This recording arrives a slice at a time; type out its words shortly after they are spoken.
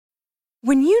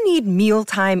When you need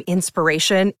mealtime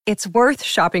inspiration, it's worth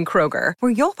shopping Kroger,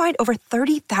 where you'll find over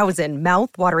 30,000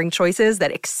 mouth-watering choices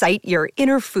that excite your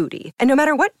inner foodie. And no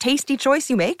matter what tasty choice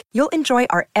you make, you'll enjoy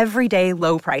our everyday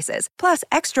low prices, plus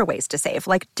extra ways to save,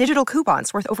 like digital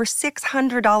coupons worth over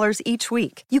 $600 each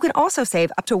week. You can also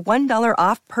save up to $1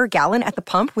 off per gallon at the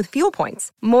pump with fuel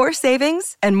points. More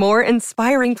savings and more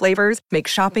inspiring flavors make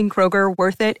shopping Kroger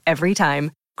worth it every time.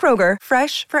 Kroger,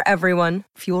 fresh for everyone.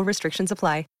 Fuel restrictions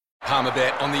apply.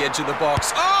 Palmerbet on the edge of the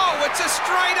box. Oh, it's a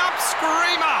straight-up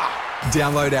screamer!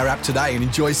 Download our app today and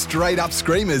enjoy straight-up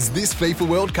screamers this FIFA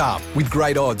World Cup with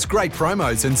great odds, great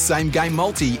promos and same-game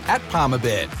multi at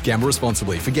Palmerbet. Gamble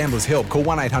responsibly. For Gamblers' Help, call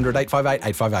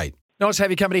 1-800-858-858. Nice to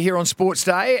have your company here on Sports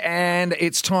Day, and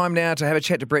it's time now to have a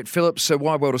chat to Brett Phillips, a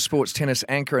wide world of sports tennis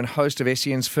anchor and host of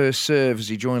SEN's First Serve, as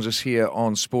he joins us here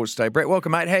on Sports Day. Brett,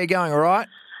 welcome, mate. How you going, all right?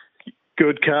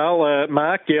 Good, Carl.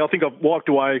 Mark, I think I've wiped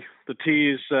away the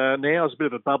tears now. It's a bit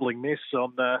of a bubbling mess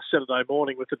on Saturday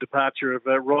morning with the departure of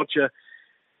Roger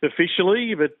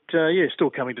officially, but still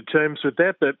coming to terms with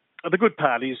that. But the good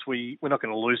part is we're not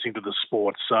going to lose him to the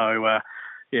sport, so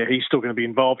he's still going to be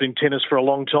involved in tennis for a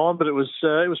long time. But it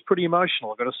was pretty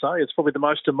emotional, I've got to say. It's probably the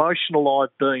most emotional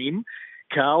I've been,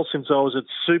 Carl, since I was at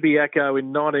Subiaco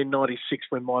in 1996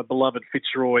 when my beloved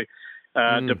Fitzroy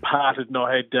departed, and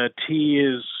I had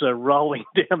tears rolling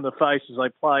down the face as they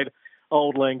played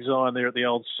Old Lang Syne there at the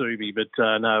old Subi. But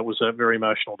no, it was a very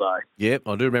emotional day. Yep,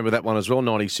 I do remember that one as well,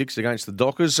 96 against the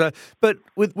Dockers. But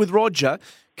with Roger,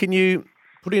 can you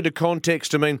put into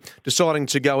context, I mean, deciding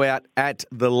to go out at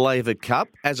the Laver Cup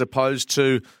as opposed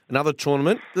to another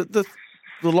tournament, the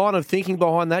line of thinking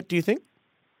behind that, do you think?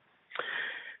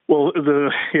 Well,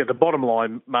 the bottom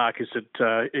line, Mark, is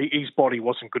that his body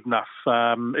wasn't good enough.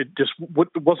 It just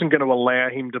wasn't going to allow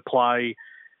him to play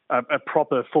a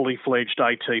proper, fully fledged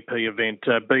ATP event,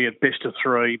 be it best of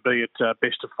three, be it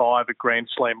best of five at Grand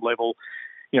Slam level.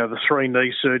 You know, the 3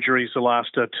 knee surgeries the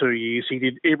last 2 years. He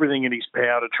did everything in his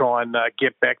power to try and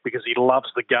get back because he loves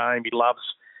the game. He loves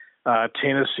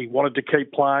tennis. He wanted to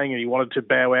keep playing and he wanted to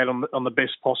bow out on the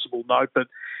best possible note, but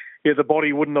the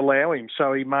body wouldn't allow him.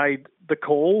 So he made the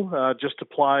call just to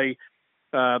play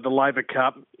the Laver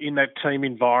Cup in that team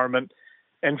environment,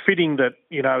 and fitting that,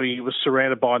 he was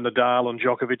surrounded by Nadal and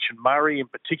Djokovic and Murray in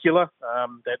particular,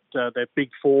 that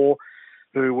big four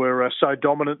who were so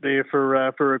dominant there for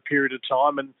a period of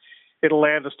time. And it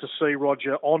allowed us to see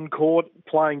Roger on court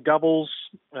playing doubles.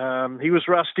 He was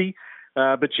rusty,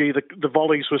 but the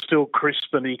volleys were still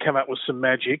crisp and he came up with some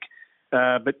magic.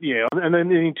 And then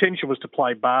the intention was to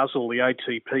play Basel, the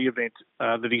ATP event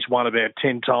that he's won about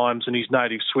 10 times in his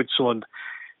native Switzerland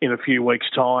in a few weeks'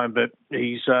 time, but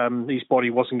his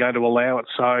body wasn't going to allow it.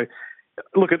 So,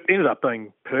 look, it ended up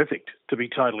being perfect, to be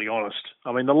totally honest.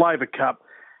 I mean, the Laver Cup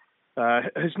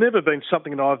has never been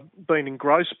something that I've been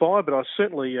engrossed by, but I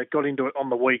certainly got into it on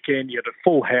the weekend. You had a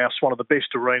full house, one of the best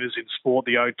arenas in sport,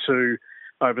 the O2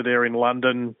 over there in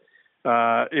London.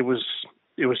 It was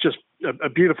just a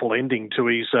beautiful ending to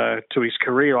his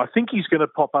career. I think he's going to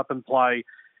pop up and play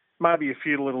maybe a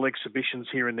few little exhibitions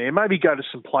here and there, maybe go to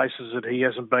some places that he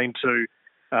hasn't been to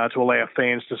allow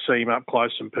fans to see him up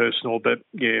close and personal. But,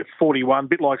 41, a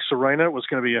bit like Serena, it was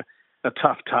going to be a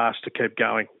tough task to keep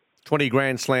going. 20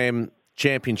 Grand Slam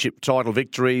championship title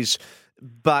victories,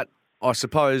 but I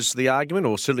suppose the argument,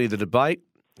 or certainly the debate,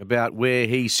 about where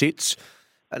he sits,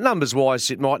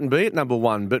 numbers-wise it mightn't be at number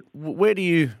one, but where do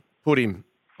you put him?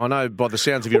 I know by the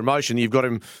sounds of your emotion, you've got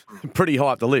him pretty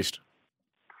high up the list.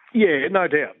 Yeah, no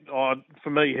doubt. For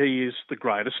me, he is the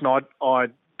greatest, and I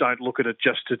don't look at it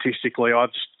just statistically. I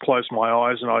just close my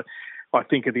eyes and I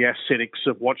think of the aesthetics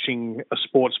of watching a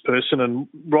sports person. And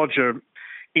Roger,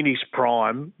 in his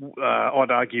prime,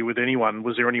 I'd argue with anyone,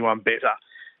 was there anyone better?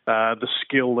 The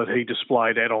skill that he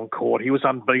displayed out on court, he was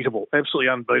unbeatable, absolutely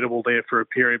unbeatable there for a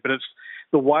period. But it's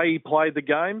the way he played the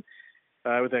game,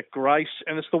 with that grace,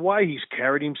 and it's the way he's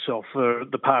carried himself for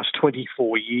the past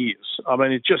 24 years. I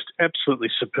mean, it's just absolutely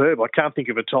superb. I can't think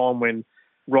of a time when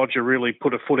Roger really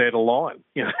put a foot out of line.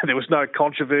 There was no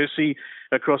controversy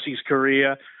across his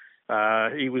career.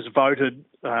 He was voted,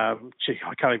 I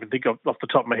can't even think off the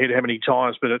top of my head how many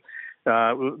times, but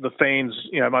the fans,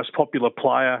 most popular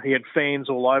player. He had fans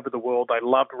all over the world. They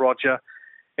loved Roger.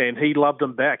 And he loved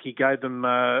them back. He gave them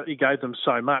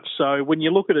so much. So when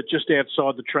you look at it just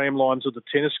outside the tram lines of the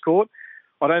tennis court,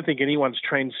 I don't think anyone's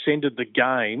transcended the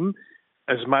game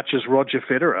as much as Roger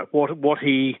Federer. What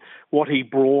he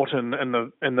brought and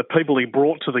the people he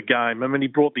brought to the game. I mean, he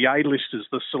brought the A-listers,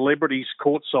 the celebrities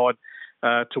courtside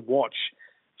to watch.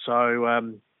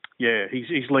 So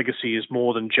his legacy is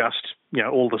more than just,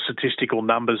 all the statistical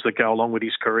numbers that go along with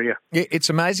his career. It's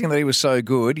amazing that he was so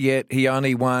good, yet he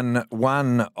only won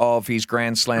one of his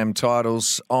Grand Slam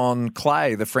titles on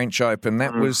clay, the French Open.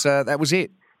 That was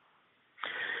it.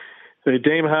 They're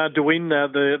damn hard to win,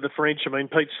 the French. I mean,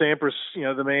 Pete Sampras,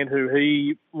 the man who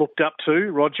he looked up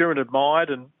to, Roger, and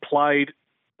admired and played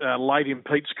late in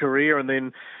Pete's career. And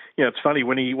then, it's funny,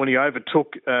 when he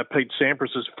overtook Pete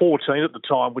Sampras as 14 at the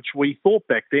time, which we thought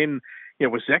back then,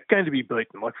 was that going to be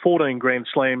beaten? Like 14 Grand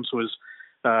Slams was,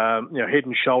 head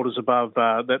and shoulders above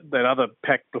that other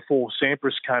pack before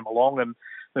Sampras came along. And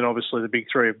then obviously the big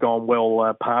three have gone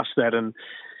well past that. And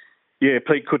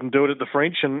Pete couldn't do it at the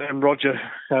French, and Roger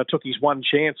took his one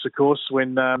chance, of course,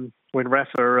 when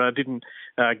Rafa didn't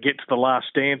get to the last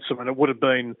dance. I mean, it would have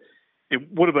been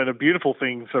a beautiful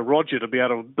thing for Roger to be able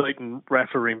to have beaten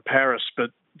Rafa in Paris, but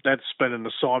that's been an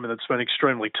assignment that's been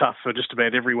extremely tough for just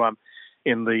about everyone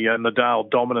in the Nadal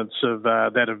dominance of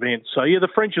that event. So the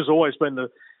French has always been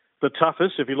the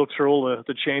toughest. If you look through all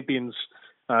the champions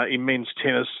in men's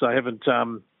tennis, they haven't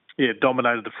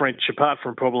dominated the French, apart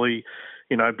from probably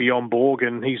Bjorn Borg,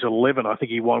 and he's 11. I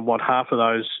think he won half of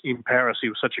those in Paris. He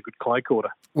was such a good clay courter.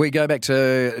 We go back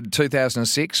to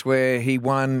 2006, where he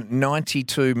won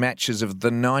 92 matches of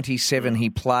the 97 he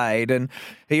played, and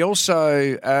he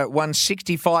also won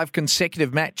 65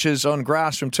 consecutive matches on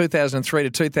grass from 2003 to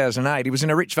 2008. He was in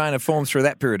a rich vein of form through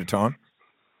that period of time.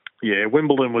 Yeah,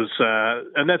 Wimbledon was,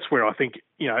 and that's where I think,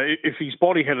 if his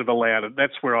body had allowed it,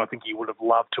 that's where I think he would have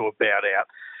loved to have bowed out.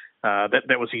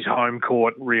 That was his home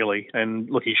court, really. And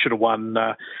look, he should have won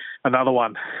another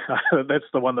one. That's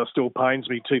the one that still pains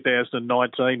me,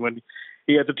 2019, when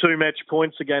he had the 2-match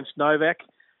points against Novak,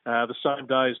 the same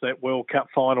day as that World Cup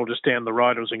final just down the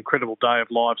road. It was an incredible day of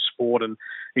live sport, and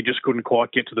he just couldn't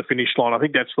quite get to the finish line. I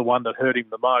think that's the one that hurt him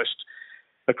the most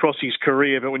across his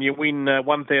career. But when you win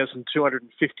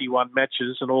 1,251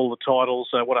 matches and all the titles,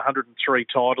 103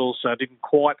 titles, didn't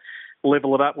quite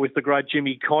level it up with the great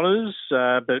Jimmy Connors,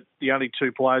 but the only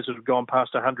two players that have gone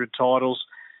past 100 titles.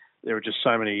 There are just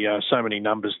so many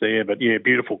numbers there. But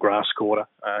beautiful grass quarter.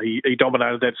 He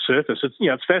dominated that surface.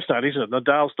 It's fascinating, isn't it?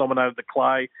 Nadal's dominated the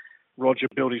clay. Roger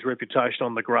built his reputation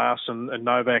on the grass, and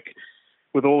Novak,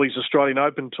 with all his Australian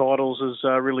Open titles, is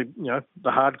really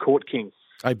the hard court king.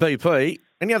 Hey BP,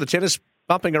 any other tennis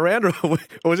bumping around,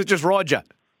 or is it just Roger?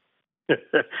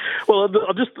 Well,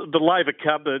 just the Laver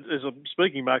Cup, as I'm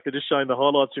speaking, Mark, they're just showing the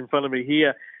highlights in front of me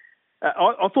here.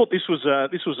 I thought this was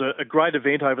a great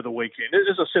event over the weekend.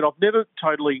 As I said, I've never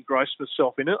totally engrossed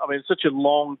myself in it. I mean, it's such a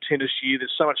long tennis year.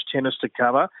 There's so much tennis to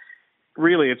cover.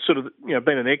 Really, it's sort of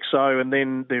been an XO, and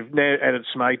then they've now added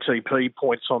some ATP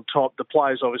points on top. The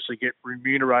players obviously get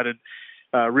remunerated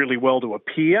really well to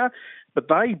appear, but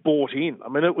they bought in. I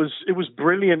mean, it was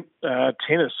brilliant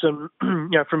tennis, and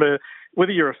from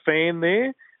whether you're a fan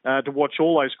there to watch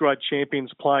all those great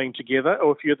champions playing together,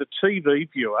 or if you're the TV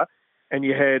viewer and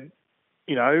you had,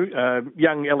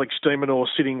 young Alex de Minaur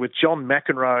sitting with John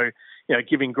McEnroe,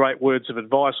 giving great words of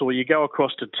advice, or you go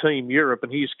across to Team Europe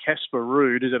and here's Casper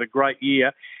Ruud, who's had a great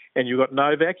year, and you've got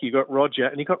Novak, you've got Roger,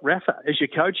 and you've got Rafa as your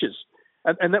coaches.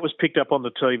 And that was picked up on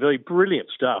the TV. Brilliant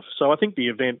stuff. So I think the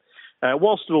event,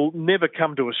 whilst it'll never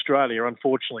come to Australia,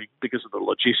 unfortunately, because of the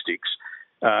logistics,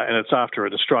 and it's after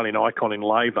an Australian icon in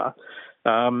Laver.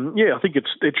 I think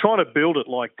they're trying to build it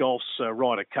like golf's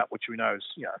Ryder Cup, which we know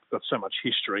has got so much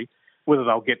history. Whether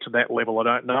they'll get to that level, I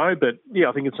don't know. But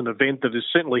I think it's an event that is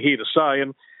certainly here to stay.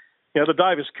 And the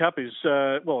Davis Cup is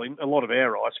in a lot of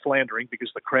our eyes, floundering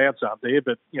because the crowds aren't there.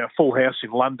 But full house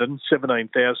in London,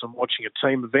 17,000 watching a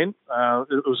team event.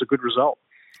 It was a good result.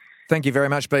 Thank you very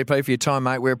much, BP, for your time,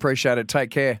 mate. We appreciate it.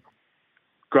 Take care.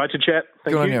 Great to chat.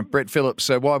 Thank Good you. on you. Brett Phillips,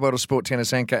 Wide World of Sport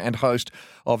tennis anchor and host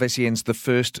of SEN's The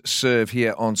First Serve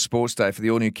here on Sports Day for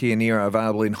the all-new Kia Niro,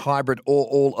 available in hybrid or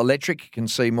all-electric. You can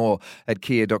see more at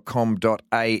kia.com.au.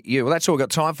 Well, that's all we've got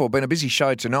time for. Been a busy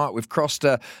show tonight. We've crossed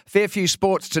a fair few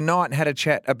sports tonight and had a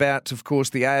chat about, of course,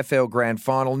 the AFL Grand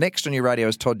Final. Next on your radio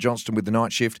is Todd Johnston with the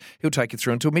Night Shift. He'll take you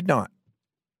through until midnight.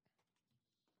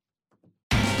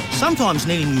 Sometimes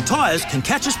needing new tyres can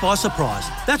catch us by surprise.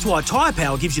 That's why Tyre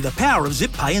Power gives you the power of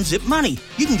Zip Pay and Zip Money.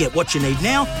 You can get what you need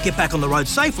now, get back on the road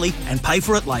safely and pay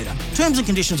for it later. Terms and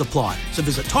conditions apply. So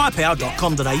visit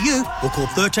tyrepower.com.au or call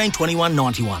 13 21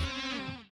 91.